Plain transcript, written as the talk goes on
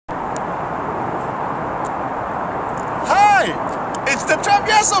It's the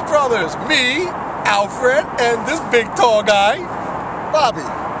Travieso Brothers. Me, Alfred, and this big tall guy, Bobby.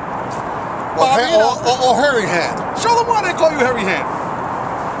 Or Hairy Hand. Show them why they call you Hairy Hand.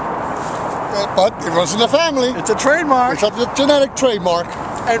 But it runs in the family. It's a trademark. It's a genetic trademark.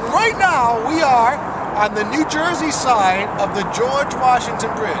 And right now we are on the New Jersey side of the George Washington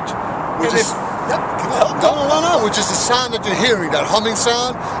Bridge. Which is which is the sound that you're hearing, that humming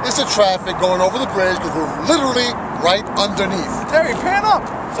sound. It's the traffic going over the bridge because we're literally right underneath. Terry, pan up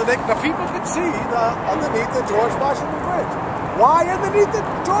so the people can see underneath the George Washington Bridge. Why underneath the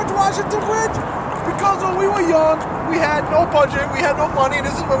George Washington Bridge? Because when we were young, we had no budget, we had no money, and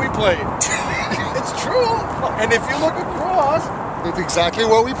this is where we played. It's true. And if you look across, it's exactly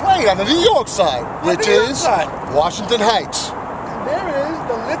where we played, on the New York side, which is Washington Heights. And there is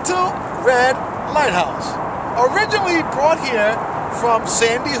the Little Red Lighthouse, originally brought here from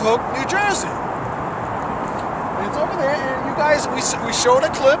Sandy Hook, New Jersey. And it's over there, and you guys, we showed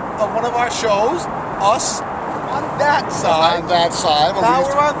a clip of one of our shows, us on that side. On that side. Now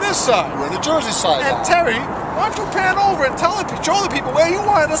we're on this side. We're on the Jersey side And now. Terry, why don't you pan over and show the people where you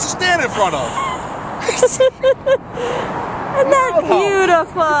wanted us to stand in front of? Isn't that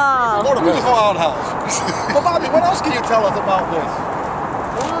beautiful? Beautiful outhouse. But Bobby, what else can you tell us about this?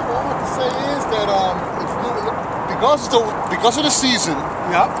 Well, all I can say is that because of the season,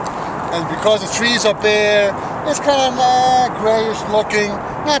 and because the trees are bare, it's kind of grayish looking,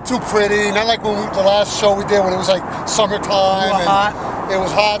 not too pretty, not like the last show we did when it was like summertime. It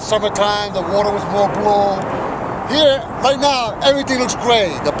was hot summertime, the water was more blue. Here, right now, everything looks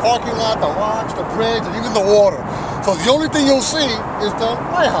gray. The parking lot, the rocks, the bridge, and even the water. So the only thing you'll see is the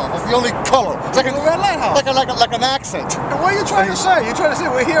lighthouse. That's the only color. It's like red lighthouse. Like an accent. And what are you trying to say? You're trying to say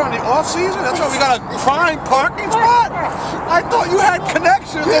we're here on the off season? That's why we got a prime parking spot? I thought you had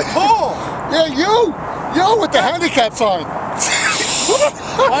connections at Paul. Yeah, you with the handicap sign.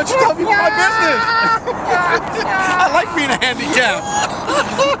 Why don't you tell me my business? I like being a handicap.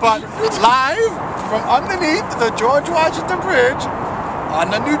 But live from underneath the George Washington Bridge on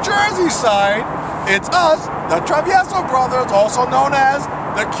the New Jersey side, it's us, the Travieso Brothers, also known as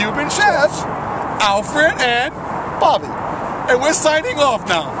the Cuban Chefs, Alfred and Bobby. And we're signing off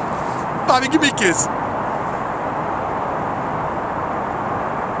now. Bobby, give me a kiss.